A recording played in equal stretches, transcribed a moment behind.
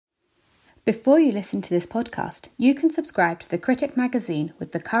Before you listen to this podcast, you can subscribe to The Critic magazine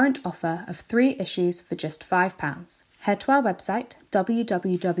with the current offer of 3 issues for just £5. Head to our website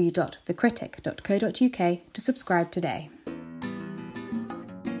www.thecritic.co.uk to subscribe today.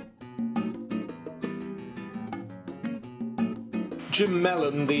 Jim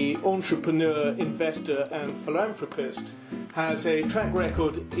Mellon, the entrepreneur, investor and philanthropist, has a track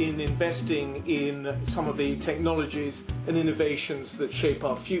record in investing in some of the technologies and innovations that shape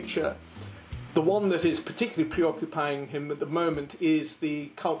our future. The one that is particularly preoccupying him at the moment is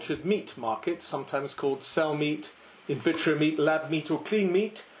the cultured meat market, sometimes called cell meat, in vitro meat, lab meat or clean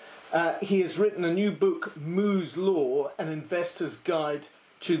meat. He has written a new book, Moo's Law, An Investor's Guide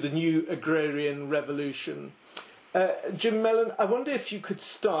to the New Agrarian Revolution. Jim Mellon, I wonder if you could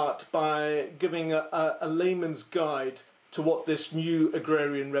start by giving a layman's guide to what this new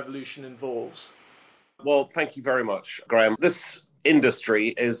agrarian revolution involves. Well, thank you very much, Graham. This industry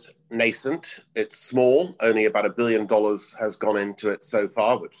is nascent. It's small. Only about $1 billion has gone into it so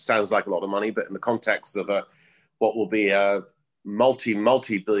far, which sounds like a lot of money, but in the context of what will be a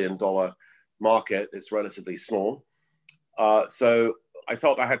multi-billion dollar market, it's relatively small. So I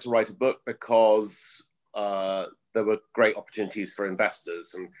felt I had to write a book because there were great opportunities for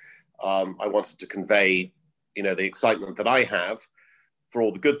investors, and I wanted to convey, the excitement that I have for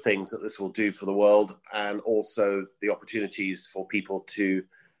all the good things that this will do for the world, and also the opportunities for people to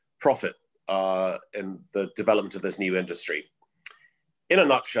profit in the development of this new industry. In a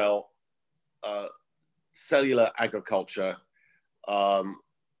nutshell, cellular agriculture or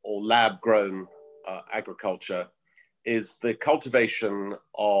lab-grown agriculture is the cultivation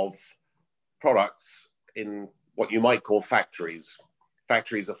of products in what you might call factories.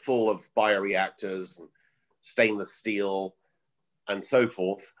 Factories are full of bioreactors and stainless steel and so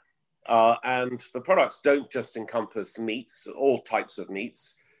forth. And the products don't just encompass meats, all types of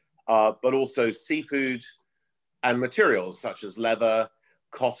meats, but also seafood and materials such as leather,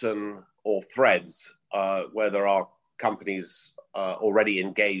 cotton, or threads, where there are companies already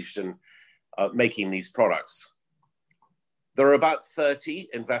engaged in making these products. There are about 30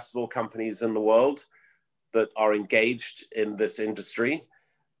 investable companies in the world that are engaged in this industry.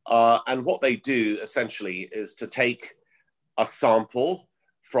 And what they do essentially is to take a sample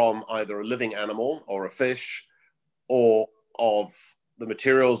from either a living animal or a fish or of the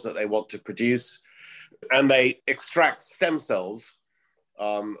materials that they want to produce, and they extract stem cells,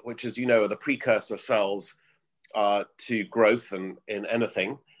 which, as you know, are the precursor cells to growth in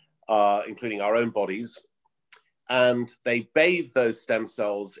anything, including our own bodies. And they bathe those stem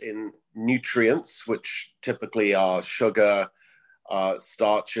cells in nutrients, which typically are sugar,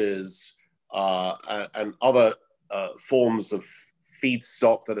 starches, and other forms of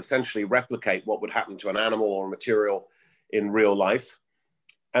feedstock that essentially replicate what would happen to an animal or a material in real life.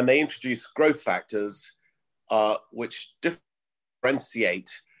 And they introduce growth factors, which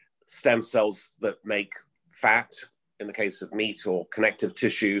differentiate stem cells that make fat, in the case of meat, or connective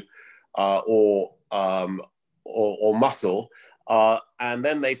tissue, or muscle, and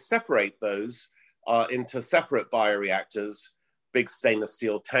then they separate those into separate bioreactors, big stainless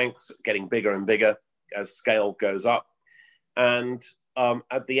steel tanks, getting bigger and bigger as scale goes up. And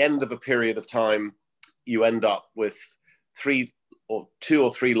at the end of a period of time, you end up with 2 or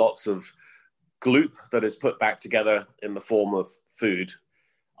 3 lots of gloop that is put back together in the form of food,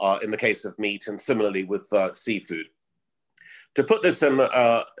 in the case of meat, and similarly with seafood. To put this in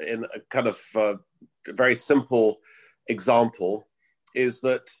a kind of very simple example, is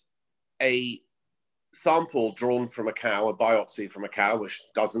that a sample drawn from a cow, a biopsy from a cow, which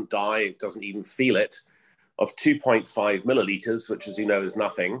doesn't die, it doesn't even feel it, of 2.5 milliliters, which, as you know, is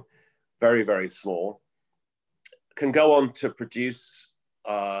nothing, very, very small, can go on to produce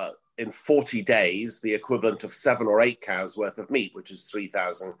in 40 days the equivalent of 7 or 8 cows worth of meat, which is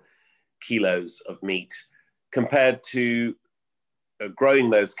 3,000 kilos of meat, compared to growing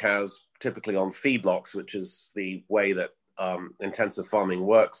those cows typically on feedlots, which is the way that intensive farming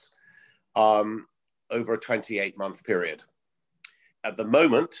works, over a 28-month period. At the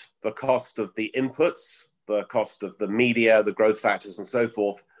moment, the cost of the inputs, the cost of the media, the growth factors, and so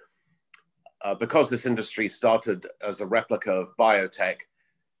forth, because this industry started as a replica of biotech,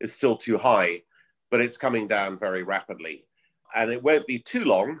 is still too high, but it's coming down very rapidly. And it won't be too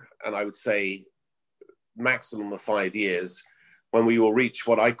long, and I would say maximum of 5 years, when we will reach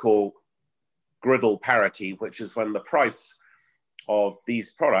what I call griddle parity, which is when the price of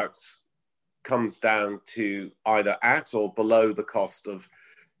these products comes down to either at or below the cost of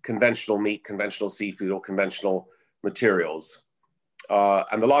conventional meat, conventional seafood, or conventional materials.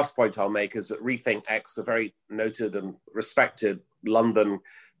 And the last point I'll make is that Rethink X, a very noted and respected London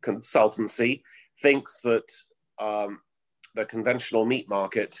consultancy, thinks that the conventional meat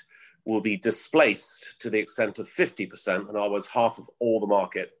market will be displaced to the extent of 50%, in other words, half of all the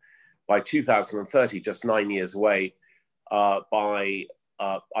market by 2030, just 9 years away, by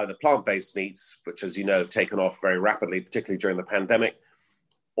either plant-based meats, which, as you know, have taken off very rapidly, particularly during the pandemic,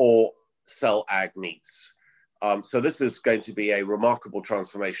 or cell ag meats. So this is going to be a remarkable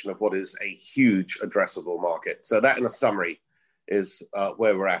transformation of what is a huge addressable market. So that, in a summary, is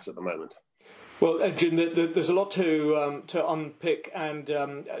where we're at the moment. Well, Jim, there's a lot to unpick and,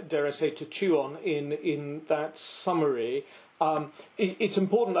 dare I say, to chew on in that summary. It's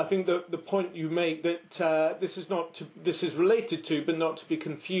important, I think, the point you make that this is related to, but not to be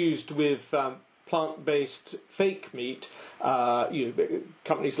confused with plant-based fake meat.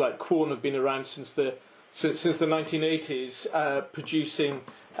 Companies like Quorn have been around since the 1980s, producing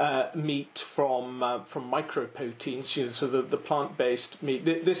meat from microproteins. So the plant-based meat.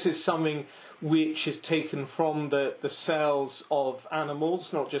 This is something which is taken from the cells of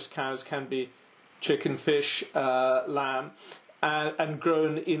animals, not just cows, can be chicken, fish, lamb, and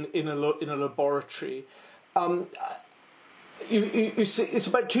grown in a laboratory. It's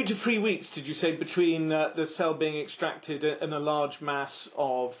about 2 to 3 weeks, did you say, between the cell being extracted and a large mass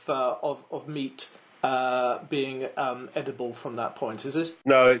of meat being edible from that point, is it?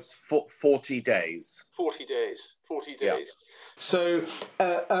 No, it's 40 days. 40 days. 40 days. Yeah. So,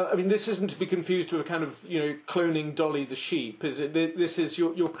 this isn't to be confused with a kind of, cloning Dolly the sheep, is it? This is,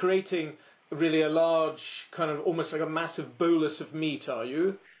 you're creating really a large, kind of almost like a massive bolus of meat, are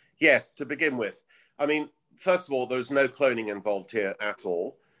you? Yes, to begin with. First of all, there's no cloning involved here at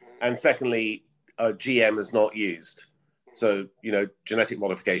all. And secondly, GM is not used. So, genetic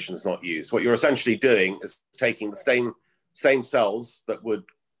modification is not used. What you're essentially doing is taking the same cells that would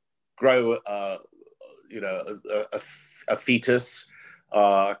grow, a fetus,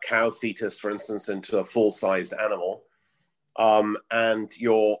 a cow fetus, for instance, into a full-sized animal. And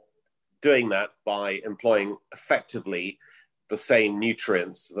you're doing that by employing effectively the same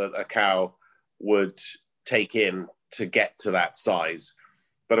nutrients that a cow would take in to get to that size.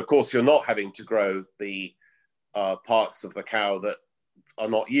 But of course, you're not having to grow the parts of the cow that are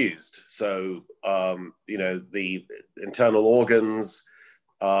not used. So, the internal organs,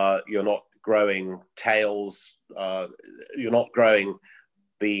 you're not growing tails, you're not growing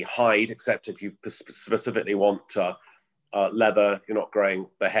the hide, except if you specifically want leather, you're not growing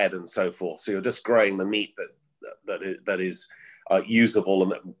the head and so forth. So you're just growing the meat that is usable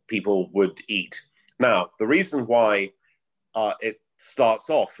and that people would eat. Now, the reason why it starts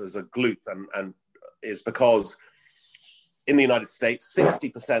off as a gloop and is because in the United States,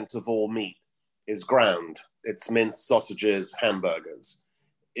 60% of all meat is ground. It's minced sausages, hamburgers.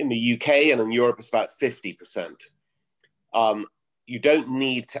 In the UK and in Europe, it's about 50%. You don't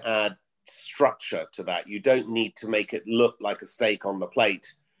need to add structure to that. You don't need to make it look like a steak on the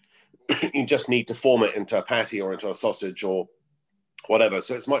plate. You just need to form it into a patty or into a sausage or whatever.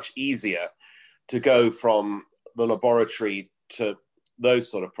 So it's much easier to go from the laboratory to those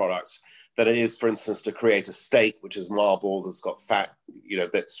sort of products than it is, for instance, to create a steak which is marbled, has got fat,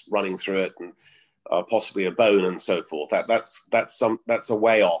 bits running through it, and possibly a bone and so forth. That's a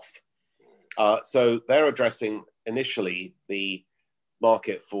way off. So they're addressing initially the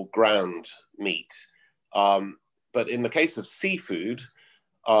market for ground meat, but in the case of seafood,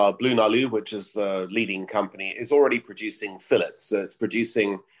 Blue Nalu, which is the leading company, is already producing fillets. So it's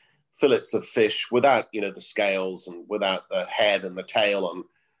producing fillets of fish without, the scales and without the head and the tail and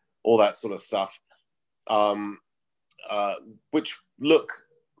all that sort of stuff, which look,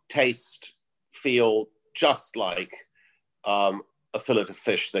 taste, feel just like a fillet of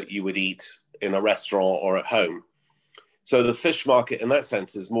fish that you would eat in a restaurant or at home. So the fish market in that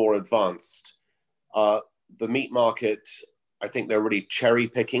sense is more advanced. The meat market, I think they're really cherry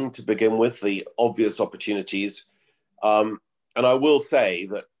picking to begin with, the obvious opportunities. And I will say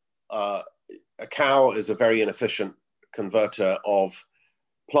that a cow is a very inefficient converter of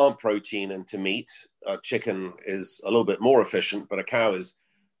plant protein into meat. Chicken is a little bit more efficient, but a cow is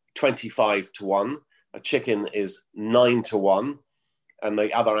 25 to 1. A chicken is 9 to 1. And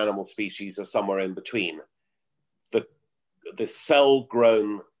the other animal species are somewhere in between. The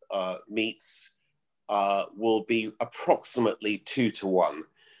cell-grown meats will be approximately 2 to 1.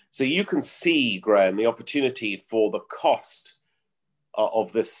 So you can see, Graham, the opportunity for the cost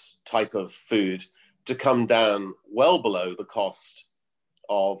of this type of food to come down well below the cost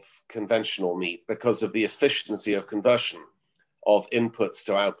of conventional meat because of the efficiency of conversion of inputs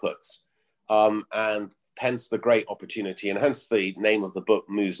to outputs. And hence the great opportunity, and hence the name of the book,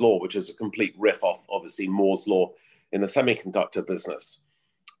 Moore's Law, which is a complete riff off, obviously, Moore's Law in the semiconductor business.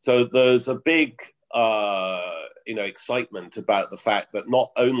 So there's a big excitement about the fact that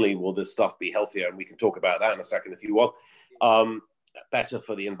not only will this stuff be healthier, and we can talk about that in a second if you want, better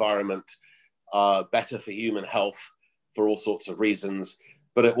for the environment, better for human health for all sorts of reasons,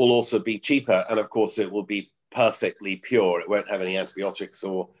 but it will also be cheaper. And of course, it will be perfectly pure. It won't have any antibiotics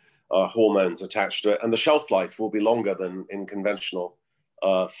or hormones attached to it. And the shelf life will be longer than in conventional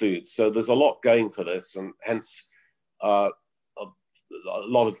foods. So there's a lot going for this. And hence, a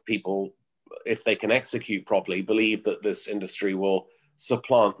lot of people, if they can execute properly, believe that this industry will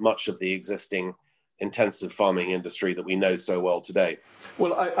supplant much of the existing intensive farming industry that we know so well today.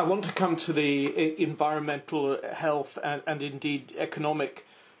 Well, I want to come to the environmental, health, and indeed economic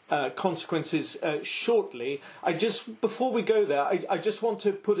consequences shortly. Before we go there, I just want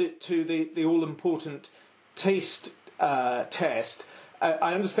to put it to the all-important taste test.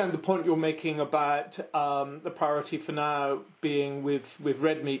 I understand the point you're making about the priority for now being with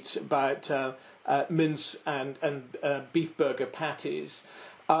red meats, about mince and beef burger patties.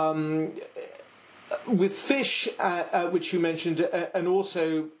 With fish, which you mentioned, and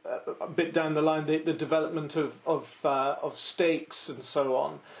also a bit down the line, the development of steaks and so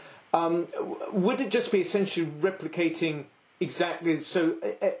on, would it just be essentially replicating exactly? So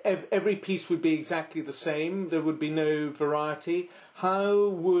every piece would be exactly the same. There would be no variety. How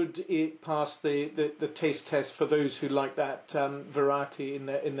would it pass the taste test for those who like that variety in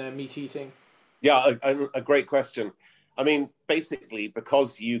their meat eating? Yeah, a great question. I mean, basically,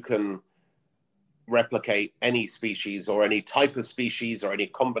 because you can replicate any species or any type of species or any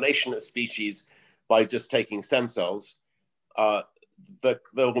combination of species by just taking stem cells, there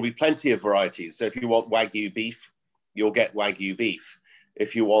will be plenty of varieties. So if you want Wagyu beef, you'll get Wagyu beef.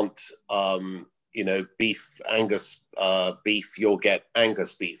 If you want, beef, Angus beef, you'll get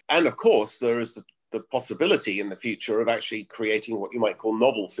Angus beef. And of course, there is the possibility in the future of actually creating what you might call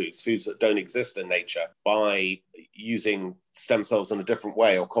novel foods that don't exist in nature, by using stem cells in a different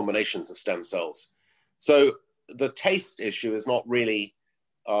way or combinations of stem cells. So the taste issue is not really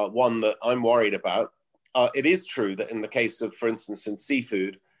one that I'm worried about. It is true that in the case of, for instance, in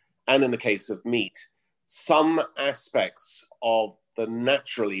seafood and in the case of meat, some aspects of the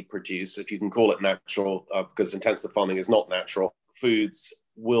naturally produced, if you can call it natural, because intensive farming is not natural, foods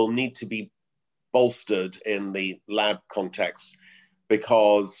will need to be bolstered in the lab context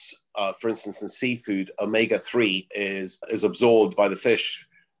because, for instance, in seafood, omega-3 is absorbed by the fish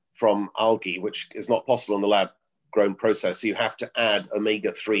from algae, which is not possible in the lab-grown process. So you have to add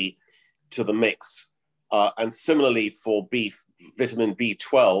omega-3 to the mix. And similarly for beef, vitamin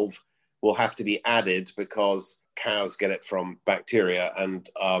B12 will have to be added because cows get it from bacteria. And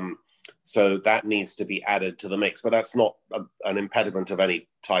so that needs to be added to the mix. But that's not an impediment of any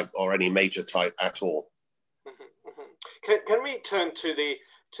type or any major type at all. Mm-hmm, mm-hmm. Can we turn to the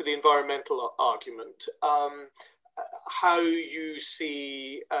environmental argument? How you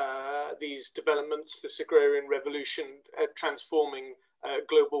see these developments, this agrarian revolution, transforming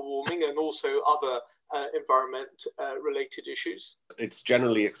global warming and also other environment-related issues? It's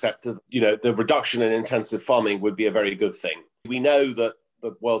generally accepted, the reduction in intensive farming would be a very good thing. We know that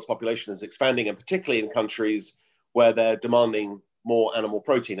the world's population is expanding, and particularly in countries where they're demanding more animal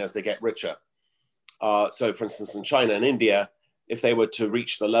protein as they get richer. So, for instance, in China and India, if they were to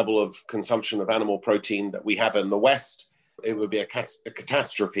reach the level of consumption of animal protein that we have in the West, it would be a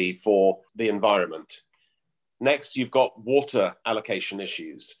catastrophe for the environment. Next, you've got water allocation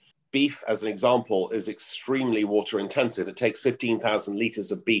issues. Beef, as an example, is extremely water intensive. It takes 15,000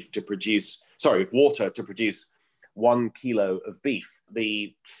 liters of water to produce 1 kilo of beef.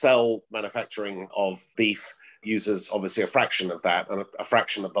 The cell manufacturing of beef uses obviously a fraction of that and a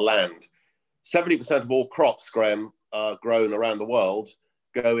fraction of the land. 70% of all crops, Graham, grown around the world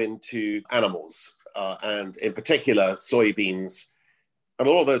go into animals, and in particular soybeans. And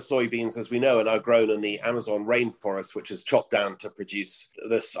all of those soybeans, as we know, are now grown in the Amazon rainforest, which is chopped down to produce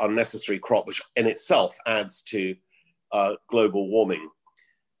this unnecessary crop, which in itself adds to global warming.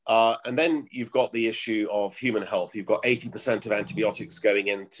 And then you've got the issue of human health. You've got 80% of antibiotics going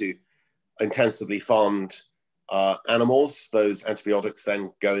into intensively farmed animals. Those antibiotics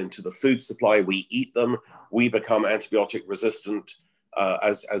then go into the food supply. We eat them. We become antibiotic resistant.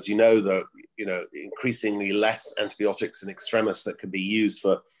 As you know, increasingly less antibiotics in extremis that can be used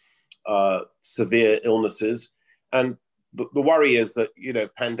for severe illnesses. And the worry is that,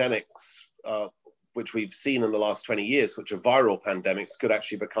 pandemics, which we've seen in the last 20 years, which are viral pandemics, could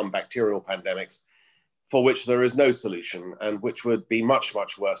actually become bacterial pandemics, for which there is no solution, and which would be much,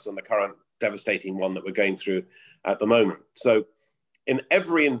 much worse than the current devastating one that we're going through at the moment. So in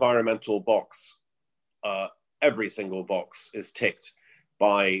every environmental box, every single box is ticked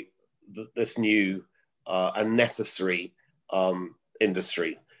by this new and necessary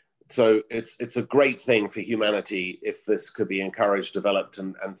industry. So it's a great thing for humanity if this could be encouraged, developed,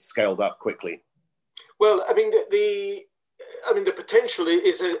 and scaled up quickly. Well, I mean, the potential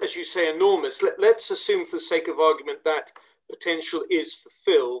is, as you say, enormous. Let's assume, for the sake of argument, that potential is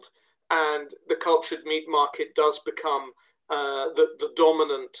fulfilled, and the cultured meat market does become the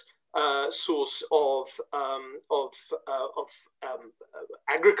dominant source of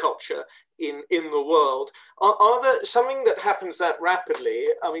agriculture in the world. Are there something that happens that rapidly?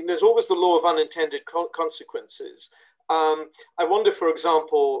 I mean, there's always the law of unintended consequences. I wonder, for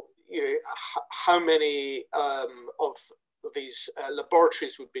example, how many of these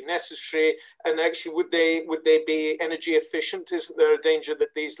laboratories would be necessary, and actually would they be energy efficient? Isn't there a danger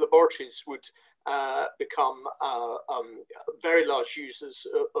that these laboratories would become very large users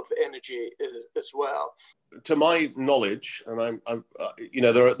of energy as well? To my knowledge, and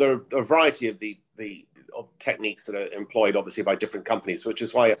there are a variety of of techniques that are employed, obviously, by different companies, which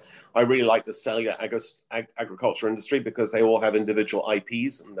is why I really like the cellular agriculture industry, because they all have individual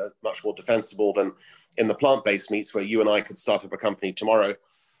IPs and they're much more defensible than in the plant-based meats, where you and I could start up a company tomorrow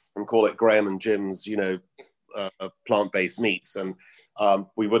and call it Graham and Jim's, plant-based meats, and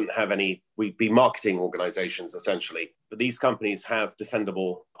we wouldn't have any. We'd be marketing organizations essentially. But these companies have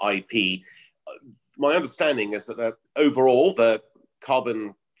defendable IP. My understanding is that overall the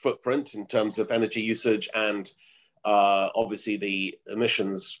carbon footprint in terms of energy usage and obviously the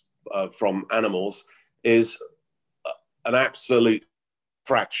emissions from animals is an absolute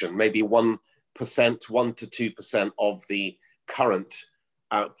fraction, maybe 1%, 1 to 2% of the current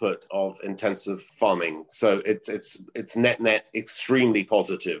output of intensive farming. So it's net extremely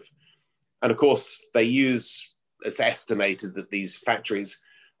positive. And of course, it's estimated that these factories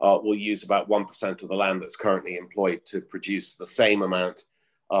will use about 1% of the land that's currently employed to produce the same amount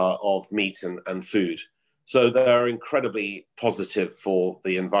of meat and food. So they're incredibly positive for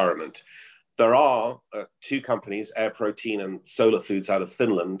the environment. There are two companies, Air Protein and Solar Foods out of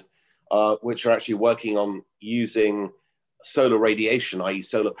Finland, which are actually working on using solar radiation, i.e.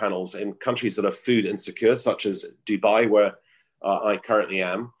 solar panels, in countries that are food insecure, such as Dubai, where I currently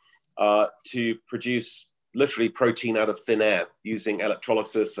am, to produce literally protein out of thin air using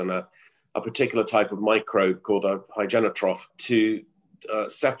electrolysis and a particular type of microbe called a hygenotroph to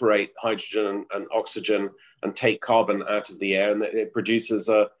separate hydrogen and oxygen and take carbon out of the air. And it produces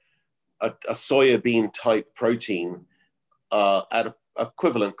a soybean type protein at an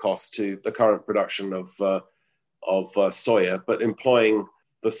equivalent cost to the current production of soya, but employing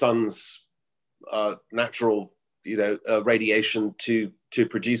the sun's natural radiation to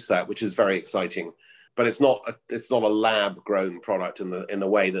produce that, which is very exciting. But it's not a lab grown product in the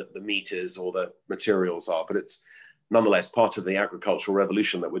way that the meat is or the materials are, but it's nonetheless part of the agricultural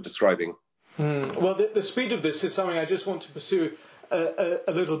revolution that we're describing. Well, the speed of this is something I just want to pursue a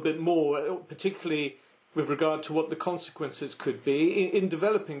little bit more, particularly with regard to what the consequences could be. In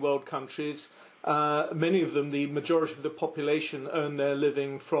developing world countries, many of them, the majority of the population, earn their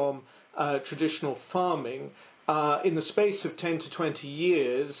living from traditional farming. In the space of 10 to 20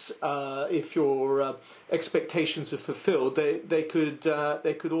 years, if your expectations are fulfilled, they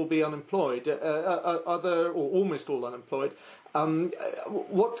could all be unemployed, or almost all unemployed.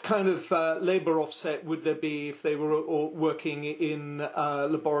 What kind of labour offset would there be if they were all working in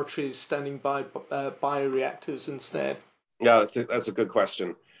laboratories standing by bioreactors instead? Yeah, that's a good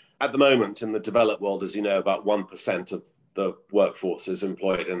question. At the moment, in the developed world, as you know, about 1% of the workforce is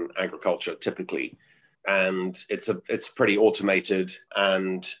employed in agriculture typically. And it's pretty automated,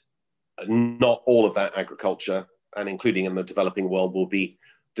 and not all of that agriculture, and including in the developing world, will be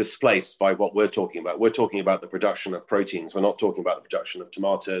displaced by what we're talking about. We're talking about the production of proteins. We're not talking about the production of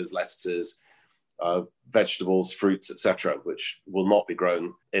tomatoes, lettuces, vegetables, fruits, etc., which will not be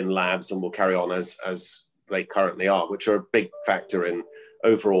grown in labs and will carry on as they currently are, which are a big factor in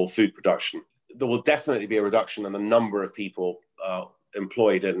overall food production. There will definitely be a reduction in the number of people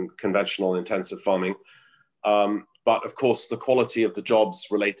employed in conventional intensive farming. But of course, the quality of the jobs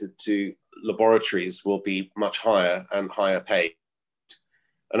related to laboratories will be much higher and higher paid.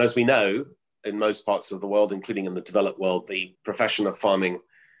 And as we know, in most parts of the world, including in the developed world, the profession of farming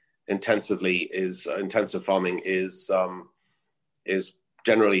intensive farming is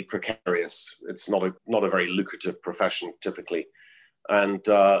generally precarious. It's not a very lucrative profession typically. And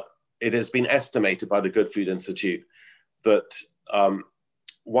it has been estimated by the Good Food Institute that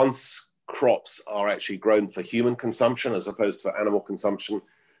once crops are actually grown for human consumption as opposed to animal consumption,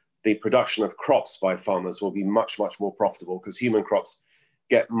 the production of crops by farmers will be much, much more profitable, because human crops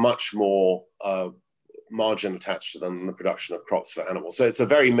get much more margin attached to them than the production of crops for animals. So it's a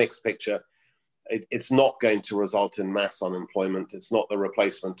very mixed picture. It's not going to result in mass unemployment. It's not the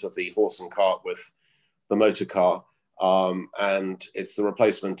replacement of the horse and cart with the motor car. And it's the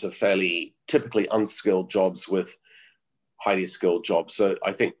replacement of fairly typically unskilled jobs with highly skilled jobs. So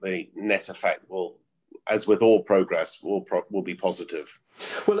I think the net effect will, as with all progress, will be positive.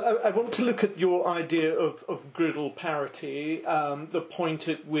 Well, I want to look at your idea of griddle parity, the point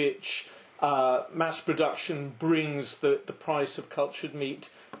at which mass production brings the price of cultured meat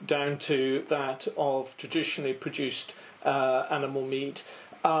down to that of traditionally produced animal meat.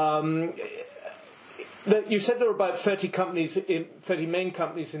 You said there are about 30 main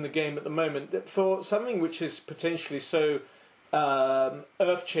companies in the game at the moment. For something which is potentially so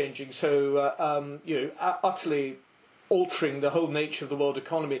earth-changing, so utterly altering the whole nature of the world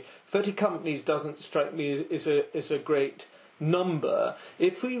economy, 30 companies doesn't strike me as a great number.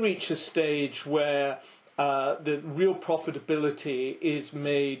 If we reach a stage where the real profitability is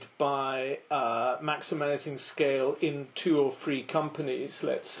made by maximising scale in 2 or 3 companies,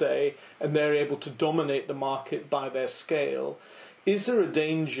 let's say, and they're able to dominate the market by their scale, is there a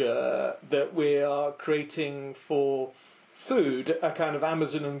danger that we are creating for food a kind of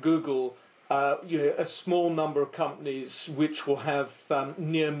Amazon and Google, a small number of companies which will have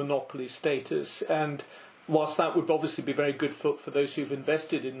near monopoly status? And whilst that would obviously be very good for those who've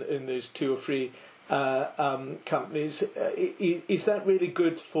invested in those 2 or 3 companies, is that really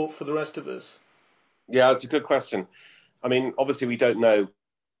good for the rest of us? Yeah, it's a good question. I mean, obviously we don't know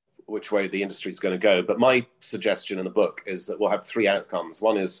which way the industry is going to go, but my suggestion in the book is that we'll have 3 outcomes.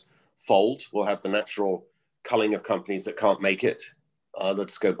 One is fold. We'll have the natural culling of companies that can't make it, that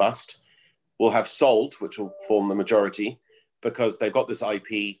just go bust. We'll have sold, which will form the majority because they've got this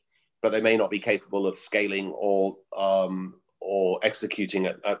IP, but they may not be capable of scaling or executing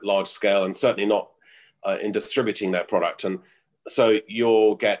at large scale, and certainly not in distributing their product. And so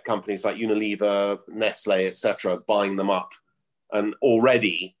you'll get companies like Unilever, Nestle, etc., buying them up. And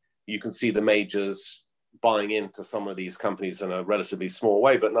already you can see the majors buying into some of these companies in a relatively small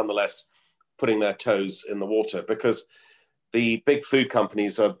way, but nonetheless putting their toes in the water, because the big food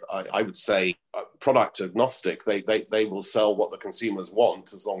companies are, I would say, product agnostic. They will sell what the consumers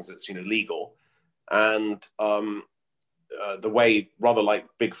want as long as it's legal. And the way, rather like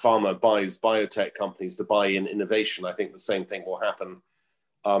Big Pharma buys biotech companies to buy in innovation, I think the same thing will happen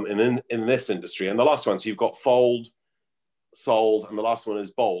in this industry. And the last one, so you've got fold, sold, and the last one is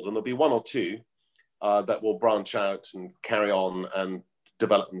bold. And there'll be 1 or 2 that will branch out and carry on and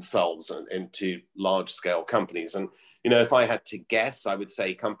develop themselves into large-scale companies. And, if I had to guess, I would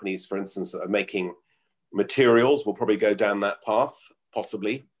say companies, for instance, that are making materials will probably go down that path,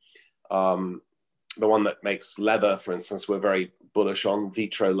 possibly. The one that makes leather, for instance, we're very bullish on,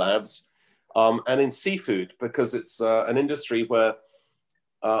 Vitro Labs. And in seafood, because it's an industry where,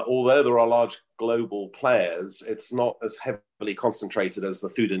 although there are large global players, it's not as heavily concentrated as the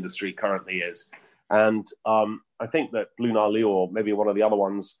food industry currently is. And I think that Blue Nalu, or maybe one of the other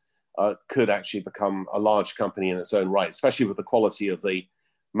ones, could actually become a large company in its own right, especially with the quality of the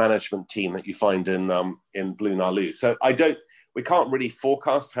management team that you find in Blue Nalu. So we can't really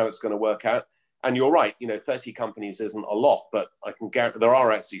forecast how it's going to work out. And you're right, 30 companies isn't a lot, but I can guarantee there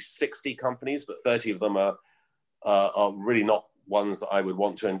are actually 60 companies, but 30 of them are really not ones that I would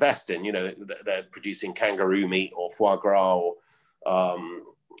want to invest in. They're producing kangaroo meat or foie gras or,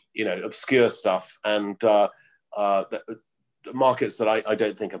 obscure stuff, and the markets that I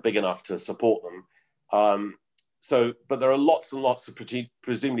don't think are big enough to support them. But there are lots and lots of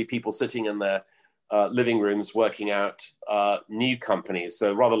presumably people sitting in their living rooms working out new companies.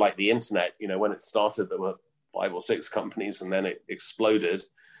 So rather like the internet, when it started, there were 5 or 6 companies, and then it exploded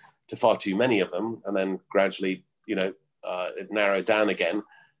to far too many of them, and then gradually, it narrowed down again.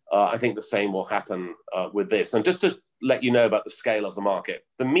 I think the same will happen with this. And just to let you know about the scale of the market,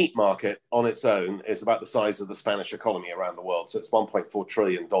 the meat market on its own is about the size of the Spanish economy around the world. So it's $1.4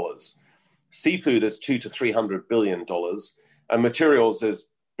 trillion. Seafood is $200 to $300 billion, and materials is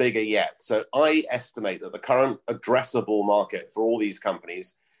bigger yet. So I estimate that the current addressable market for all these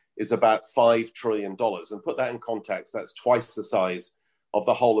companies is about $5 trillion. And put that in context, that's twice the size of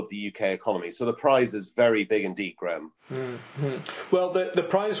the whole of the UK economy. So the prize is very big indeed, Graham. Mm-hmm. Well, the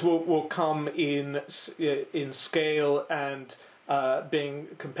prize will come in scale and being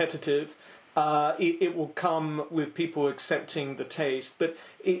competitive. It will come with people accepting the taste, but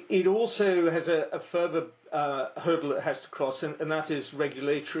it also has a further hurdle it has to cross, and that is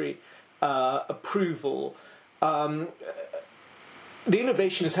regulatory approval. The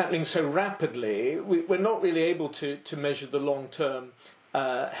innovation is happening so rapidly, we're not really able to measure the long-term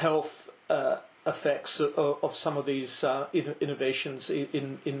health effects of some of these innovations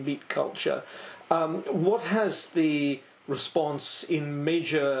in meat culture. What has the response in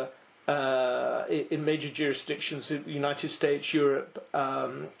major jurisdictions, the United States, Europe,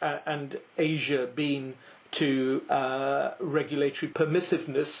 and Asia been to regulatory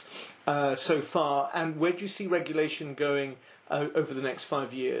permissiveness so far? And where do you see regulation going over the next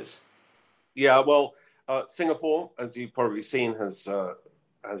 5 years? Yeah, well, Singapore, as you've probably seen, has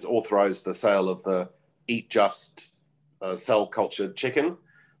authorized the sale of the Eat Just cell cultured chicken.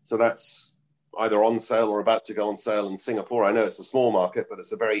 So that's either on sale or about to go on sale in Singapore. I know it's a small market, but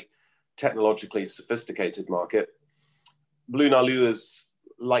it's a very technologically sophisticated market. Blue Nalu is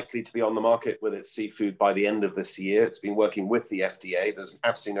likely to be on the market with its seafood by the end of this year. It's been working with the FDA. There's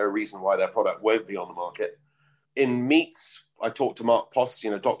absolutely no reason why their product won't be on the market. In meats, I talked to Mark Post,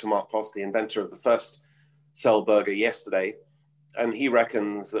 Dr. Mark Post, the inventor of the first cell burger, yesterday, and he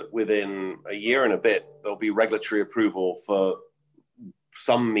reckons that within a year and a bit, there'll be regulatory approval for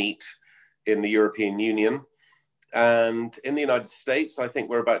some meat in the European Union. And in the United States, I think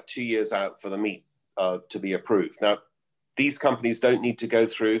we're about 2 years out for the meat to be approved. Now, these companies don't need to go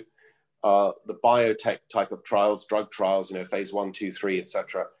through the biotech type of trials, drug trials, phase 1, 2, 3,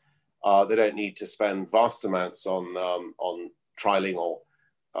 etc. They don't need to spend vast amounts on trialing or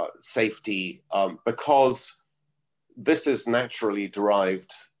safety because this is naturally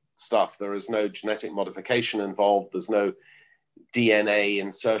derived stuff. There is no genetic modification involved. There's no DNA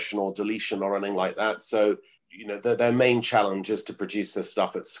insertion or deletion or anything like that. So, their main challenge is to produce this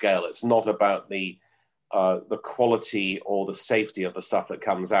stuff at scale. It's not about the quality or the safety of the stuff that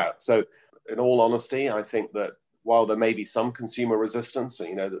comes out. So, in all honesty, I think that while there may be some consumer resistance,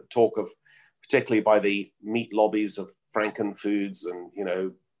 the talk of, particularly by the meat lobbies of Frankenfoods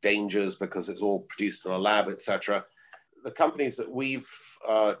and, dangers because it's all produced in a lab, etc. The companies that we've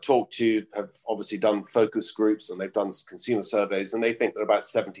talked to have obviously done focus groups and they've done some consumer surveys, and they think that about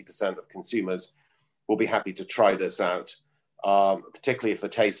 70% of consumers will be happy to try this out, particularly if the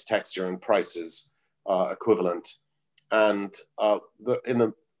taste, texture, and prices are equivalent. And in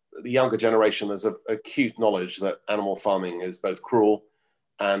the younger generation, there's an acute knowledge that animal farming is both cruel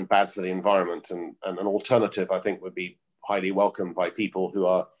and bad for the environment. And an alternative, I think, would be highly welcomed by people who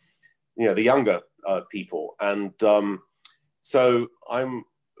are, the younger people. And so I'm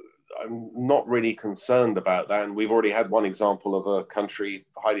not really concerned about that. And we've already had one example of a country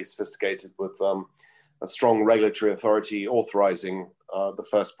highly sophisticated with a strong regulatory authority authorizing the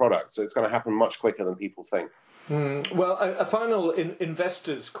first product. So it's going to happen much quicker than people think. Well, a final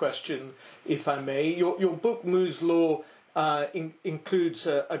investor's question, if I may. Your book, Moo's Law, includes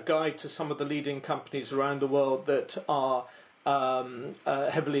a guide to some of the leading companies around the world that are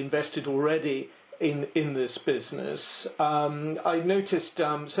heavily invested already in this business. I noticed,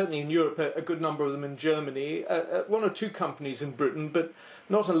 certainly in Europe, a good number of them in Germany, one or two companies in Britain, but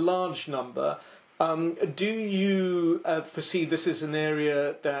not a large number. Do you foresee this as an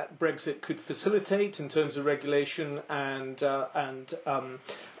area that Brexit could facilitate in terms of regulation and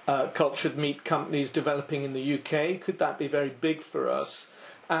cultured meat companies developing in the UK? Could that be very big for us?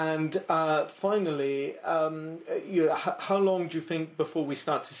 And finally, how long do you think before we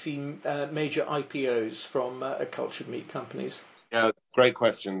start to see major IPOs from cultured meat companies? Yeah, great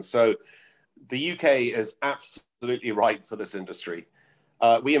question. So the UK is absolutely ripe for this industry.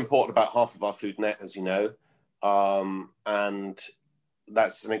 We import about half of our food net, as you know, and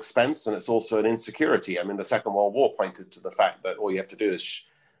that's an expense, and it's also an insecurity. I mean, the Second World War pointed to the fact that all you have to do is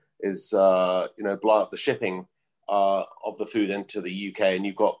blow up the shipping of the food into the UK, and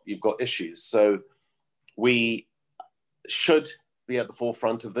you've got issues. So we should be at the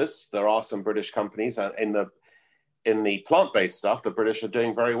forefront of this. There are some British companies in the plant-based stuff. The British are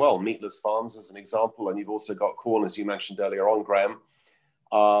doing very well. Meatless Farms is an example, and you've also got Corn, as you mentioned earlier on, Graham.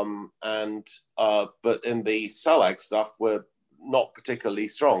 But in the cell ag stuff, we're not particularly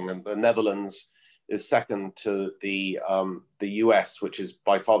strong, and the Netherlands is second to the US, which is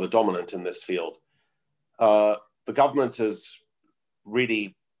by far the dominant in this field. The government is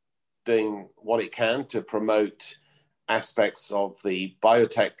really doing what it can to promote aspects of the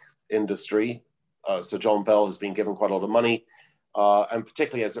biotech industry. So John Bell has been given quite a lot of money, and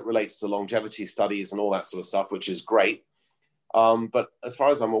particularly as it relates to longevity studies and all that sort of stuff, which is great. But as far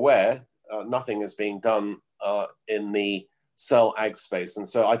as I'm aware, nothing is being done in the cell ag space. And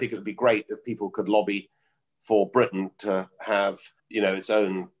so I think it would be great if people could lobby for Britain to have, its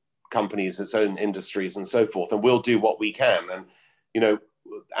own companies, its own industries and so forth. And we'll do what we can. And,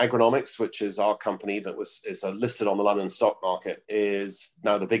 Agronomics, which is our company that is listed on the London stock market, is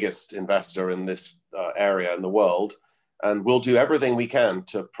now the biggest investor in this area in the world. And we'll do everything we can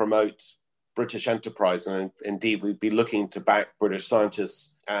to promote British enterprise. And indeed, we'd be looking to back British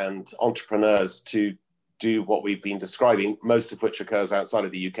scientists and entrepreneurs to do what we've been describing, most of which occurs outside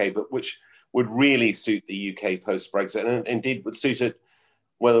of the UK, but which would really suit the UK post-Brexit, and indeed would suit it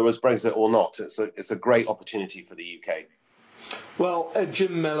whether it was Brexit or not. It's a great opportunity for the UK. Well,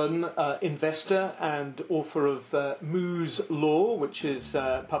 Jim Mellon, investor and author of Moo's Law, which is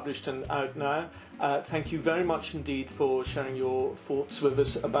published and out now, thank you very much indeed for sharing your thoughts with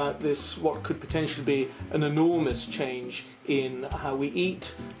us about this, what could potentially be an enormous change in how we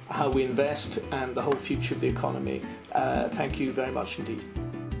eat, how we invest, and the whole future of the economy. Thank you very much indeed.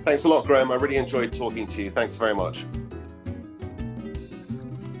 Thanks a lot, Graham. I really enjoyed talking to you. Thanks very much.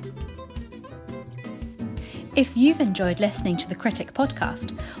 If you've enjoyed listening to the Critic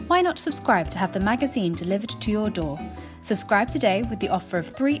podcast, why not subscribe to have the magazine delivered to your door? Subscribe today with the offer of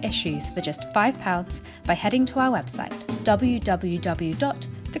 3 issues for just £5 by heading to our website,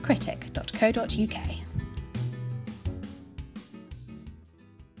 www.thecritic.co.uk.